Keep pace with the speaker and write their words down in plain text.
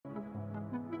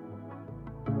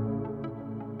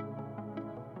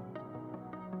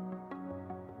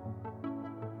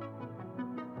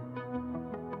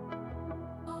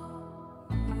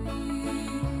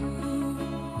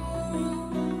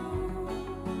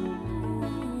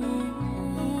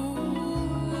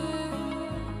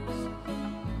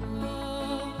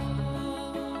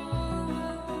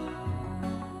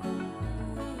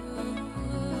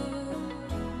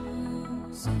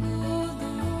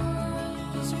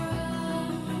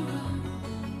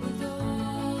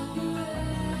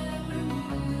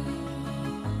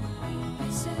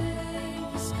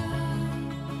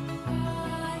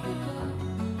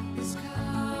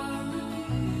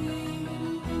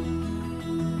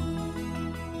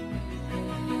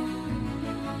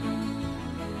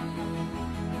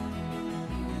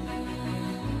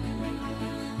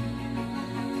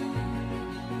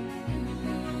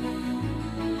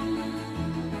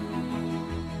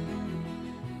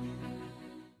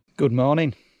Good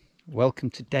morning,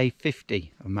 welcome to day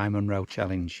 50 of my Munros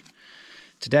challenge.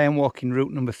 Today I'm walking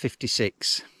route number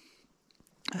 56.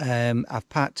 I've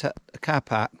parked at a car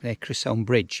park near Creagach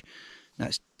Bridge. Now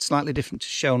it's slightly different to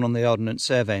shown on the Ordnance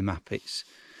Survey map. It's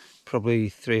probably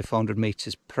 300 or 400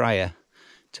 metres prior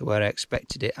to where I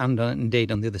expected it, and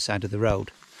indeed on the other side of the road.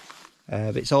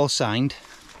 But it's all signed,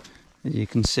 as you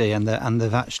can see, and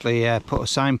they've actually put a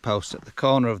signpost at the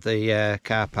corner of the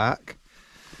car park.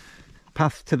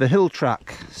 Path to the hill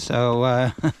track, so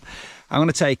I'm going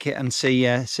to take it and see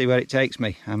where it takes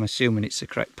me. I'm assuming it's the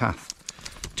correct path.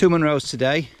 2 Munros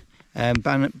today,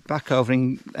 back over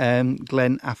in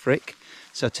Glen Affric.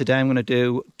 So today I'm going to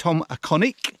do Tom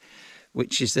Aconic,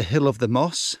 which is the Hill of the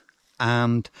Moss,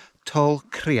 and Tol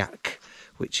Creagach,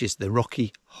 which is the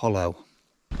Rocky Hollow.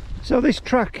 So this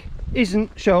track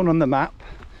isn't shown on the map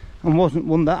and wasn't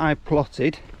one that I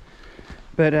plotted,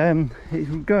 but it's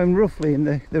going roughly in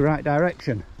the right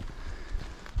direction,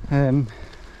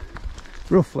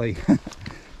 roughly.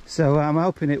 So I'm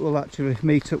hoping it will actually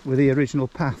meet up with the original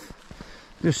path.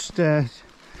 Just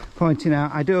pointing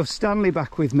out, I do have Stanley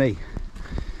back with me,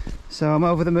 so I'm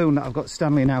over the moon that I've got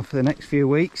Stanley now for the next few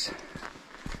weeks.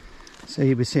 So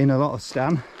you'll be seeing a lot of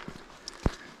Stan,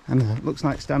 and it looks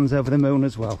like Stan's over the moon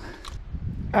as well.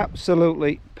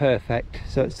 Absolutely perfect.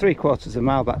 So it's 3/4 of a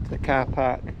mile back to the car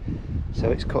park. So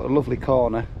it's cut a lovely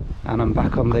corner, and I'm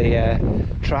back on the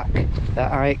track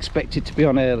that I expected to be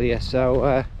on earlier.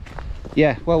 So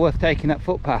yeah, well worth taking that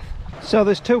footpath. So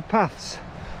there's 2 paths,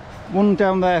 one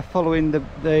down there following the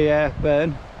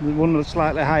burn, the one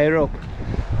slightly higher up.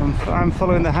 I'm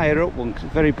following the higher up one because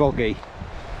it's very boggy.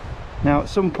 Now at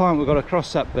some point we've got to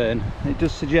cross that burn. It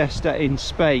does suggest that in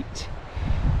spate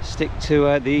stick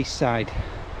to the east side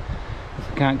if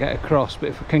we can't get across, but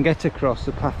if we can get across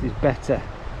the path is better.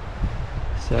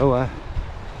 So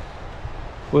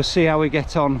we'll see how we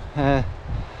get on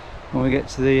when we get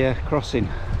to the crossing.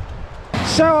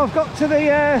 So I've got to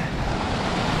the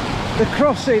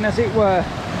crossing, as it were,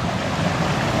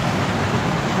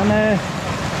 and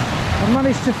I've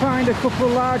managed to find a couple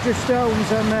of larger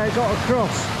stones and got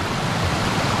across.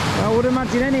 I would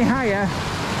imagine any higher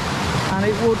and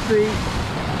it would be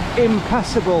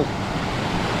impassable,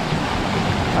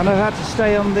 and I've had to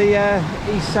stay on the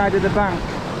east side of the bank.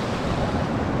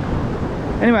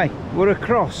 Anyway, we're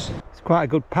across. It's quite a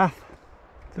good path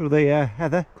through the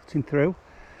heather, cutting through.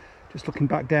 Just looking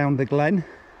back down the glen.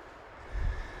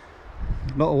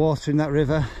 A lot of water in that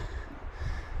river.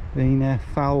 Been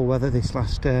foul weather this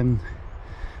last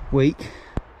week,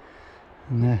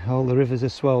 and all the rivers are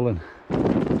swollen. So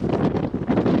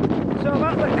I'm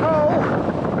at the col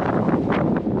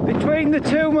between the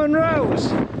 2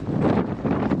 Munros,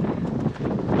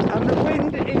 and the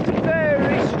wind is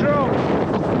very strong,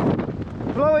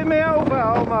 blowing me over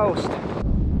almost.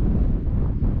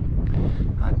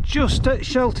 I'm just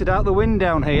sheltered out the wind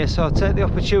down here, so I'll take the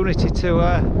opportunity to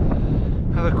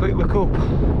have a quick look up.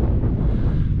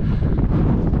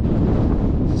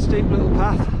 Steep little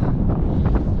path.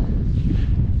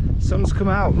 Sun's come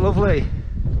out, lovely.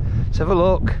 Let's have a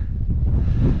look.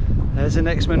 There's the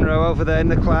next Munro over there in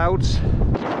the clouds.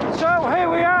 So here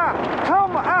we are,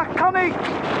 Tom Aconic.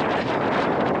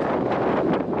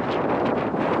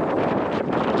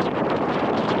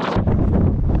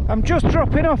 I'm just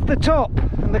dropping off the top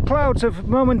and the clouds have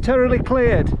momentarily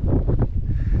cleared.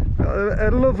 Got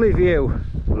a lovely view,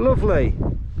 lovely.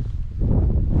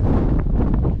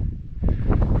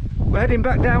 We're heading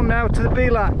back down now to the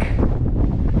Creagach,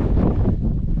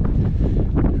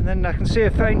 and then I can see a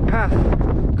faint path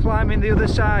climbing the other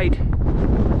side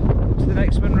up to the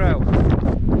next Munro.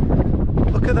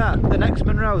 Look at that, the next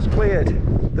Munro's cleared.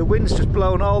 The wind's just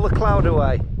blown all the cloud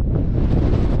away.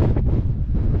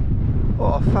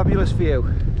 What a fabulous view.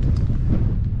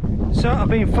 So I've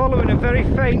been following a very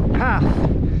faint path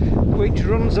which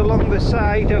runs along the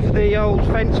side of the old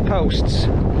fence posts.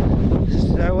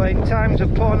 So in times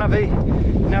of poor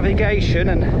navigation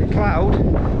and cloud,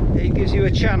 it gives you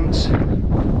a chance.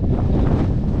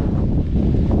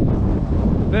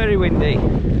 Very windy.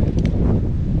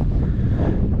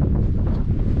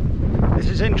 This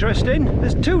is interesting.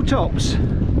 There's 2 tops.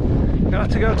 Gonna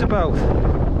have to go to both.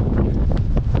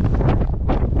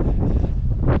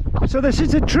 So this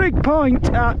is a trig point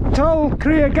at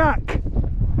Creagach.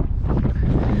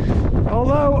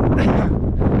 Although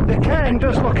the cairn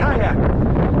does look higher,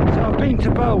 so I've been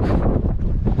to both.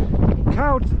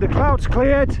 The clouds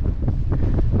cleared.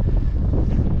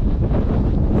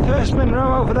 First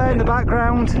Munros over there in the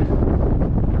background.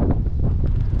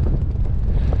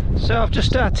 So I've just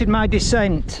started my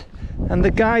descent, and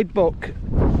the guidebook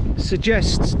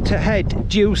suggests to head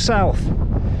due south.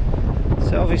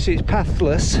 So obviously it's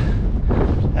pathless.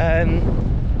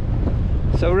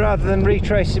 So rather than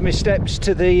retracing my steps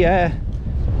to the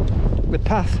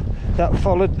path that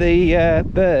followed the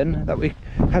burn that we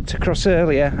had to cross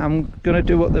earlier, I'm going to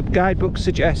do what the guidebook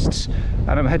suggests,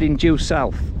 and I'm heading due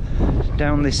south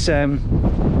down this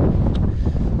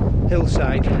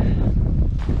hillside.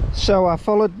 So I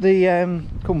followed the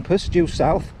compass due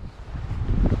south,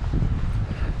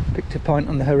 picked a point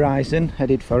on the horizon,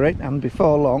 headed for it, and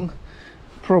before long,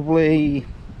 probably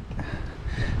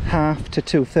half to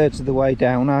 2/3 of the way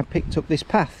down, I picked up this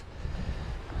path,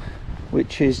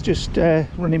 which is just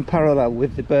running parallel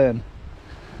with the burn,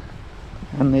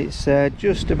 and it's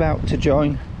just about to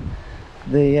join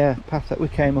the path that we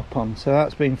came up on. So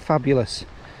that's been fabulous.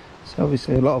 So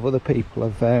obviously a lot of other people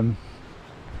have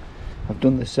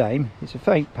done the same. It's a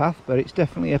faint path, but it's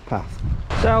definitely a path.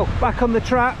 So back on the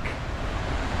track,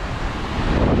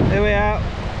 there we are.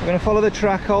 We're going to follow the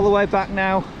track all the way back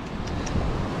now,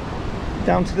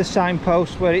 down to the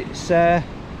signpost where it's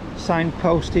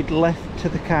signposted left to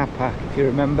the car park, if you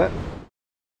remember.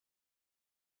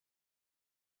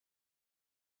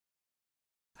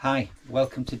 Hi,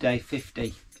 welcome to day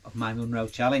 50 of my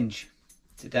Munros challenge.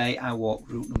 Today I walk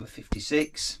route number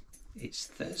 56. It's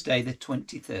Thursday the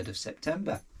 23rd of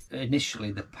September.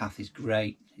 Initially the path is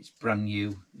great, it's brand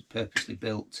new, it's purposely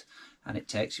built, and it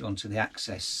takes you onto the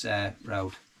access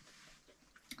road,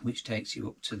 which takes you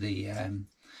up to the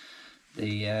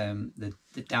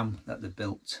dam that they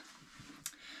built,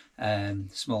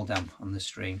 small dam on the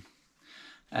stream.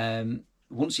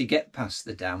 Once you get past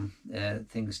the dam,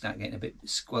 things start getting a bit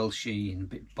squelchy and a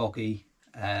bit boggy,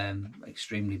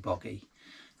 extremely boggy,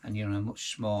 and you're on a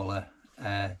much smaller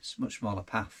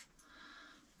path.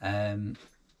 And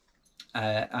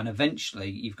eventually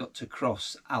you've got to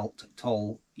cross Alt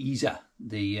Tol Isa,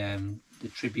 the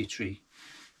tributary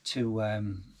to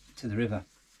the river.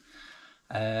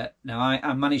 Now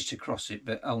I managed to cross it,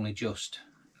 but only just,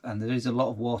 and there is a lot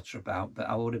of water about, but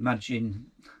I would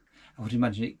imagine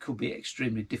it could be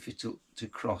extremely difficult to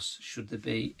cross should there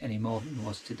be any more than there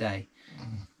was today.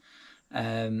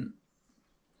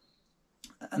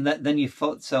 And then you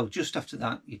follow, so just after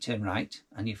that you turn right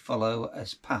and you follow a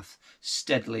path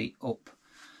steadily up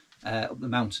the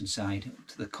mountainside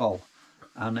to the col,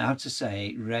 and I have to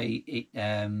say, Ray,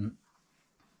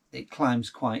 it climbs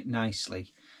quite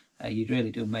nicely. You really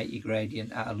do make your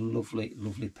gradient at a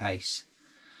lovely pace,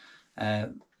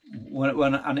 and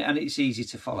it's easy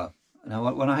to follow.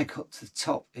 Now when I got to the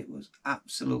top, it was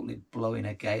absolutely blowing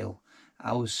a gale.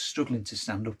 I was struggling to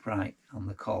stand upright on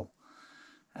the col.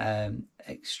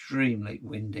 Extremely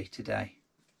windy today.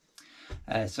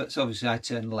 So obviously I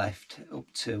turned left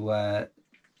up to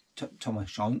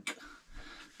Creagach,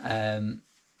 and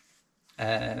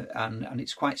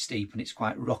it's quite steep and it's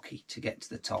quite rocky to get to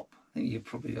the top. I think you've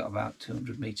probably got about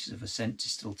 200 metres of ascent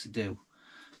still to do,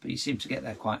 but you seem to get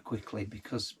there quite quickly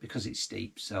because it's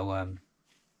steep, so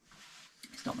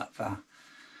it's not that far.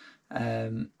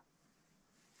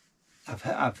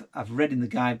 I've read in the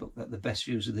guidebook that the best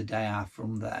views of the day are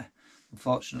from there.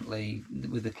 Unfortunately,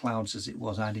 with the clouds as it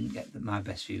was, I didn't get my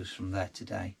best views from there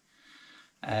today.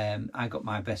 I got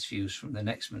my best views from the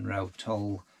next Munros,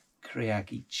 Tol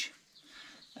Creagach,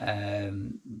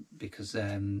 because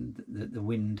the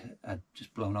wind had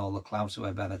just blown all the clouds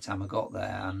away by the time I got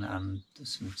there, and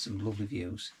some lovely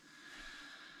views.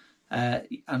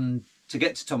 And to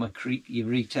get to Toma Creek, you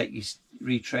retrace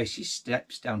your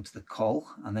steps down to the col,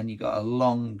 and then you got a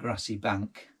long grassy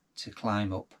bank to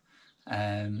climb up,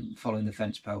 following the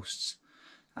fence posts,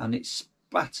 and it's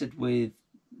spattered with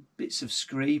bits of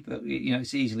scree, but you know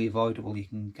it's easily avoidable. You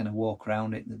can kind of walk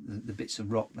around it, the bits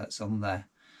of rock that's on there.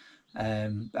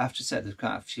 But I have to say there's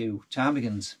quite a few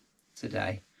ptarmigans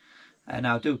today, and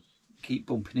I do keep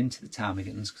bumping into the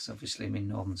ptarmigans because obviously I'm in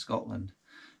northern Scotland.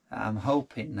 I'm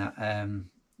hoping that I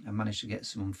managed to get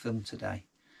some on film today.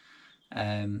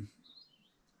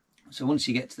 So once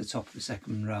you get to the top of the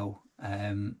second row,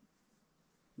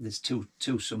 there's two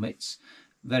summits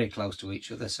very close to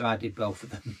each other, so I did both of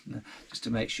them just to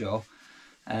make sure.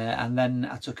 And then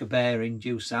I took a bearing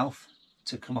due south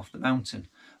to come off the mountain.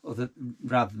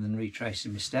 rather than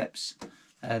retracing my steps.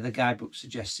 The guidebook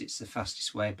suggests it's the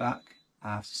fastest way back.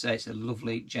 I have to say it's a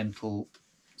lovely, gentle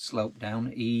slope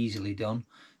down, easily done,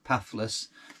 pathless,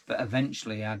 but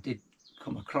eventually I did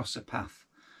come across a path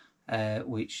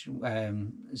which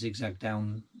zigzagged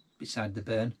down beside the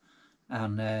burn,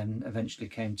 and eventually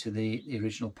came to the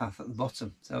original path at the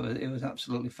bottom. So it was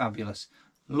absolutely fabulous.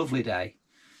 Lovely day.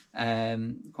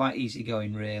 Quite easy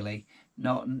going, really.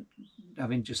 Not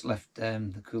having just left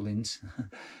the Coolins,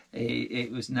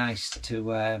 it was nice to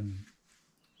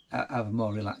have a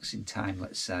more relaxing time,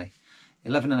 let's say.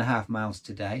 11.5 miles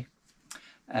today,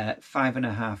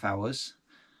 5.5 hours,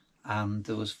 and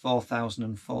there was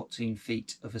 4,014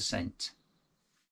 feet of ascent.